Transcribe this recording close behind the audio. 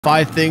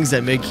5 things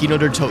that make Kino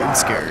Der Toten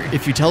scary.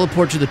 If you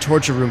teleport to the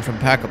torture room from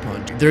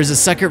Pack-a-Punch, there's a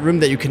second room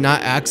that you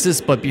cannot access,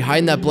 but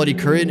behind that bloody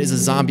curtain is a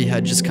zombie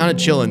head just kind of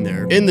chilling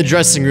there. In the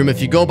dressing room, if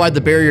you go by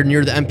the barrier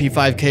near the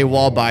MP5K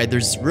wall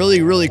there's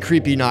really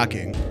creepy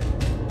knocking.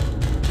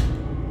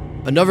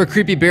 Another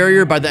creepy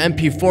barrier by the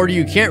MP40,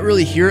 you can't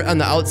really hear it on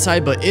the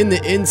outside, but in the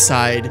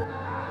inside,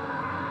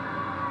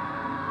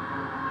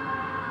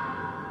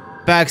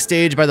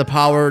 backstage by the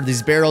power,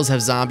 these barrels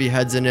have zombie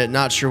heads in it.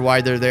 Not sure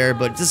why they're there,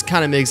 but this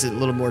kind of makes it a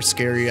little more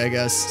scary, I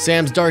guess.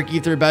 Sam's dark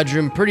ether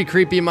bedroom, pretty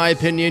creepy in my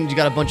opinion. You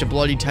got a bunch of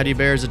bloody teddy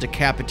bears, a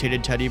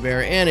decapitated teddy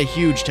bear, and a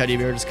huge teddy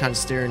bear just kind of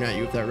staring at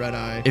you with that red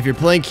eye. If you're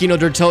playing Kino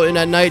Der Toten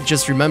at night,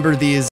 just remember these.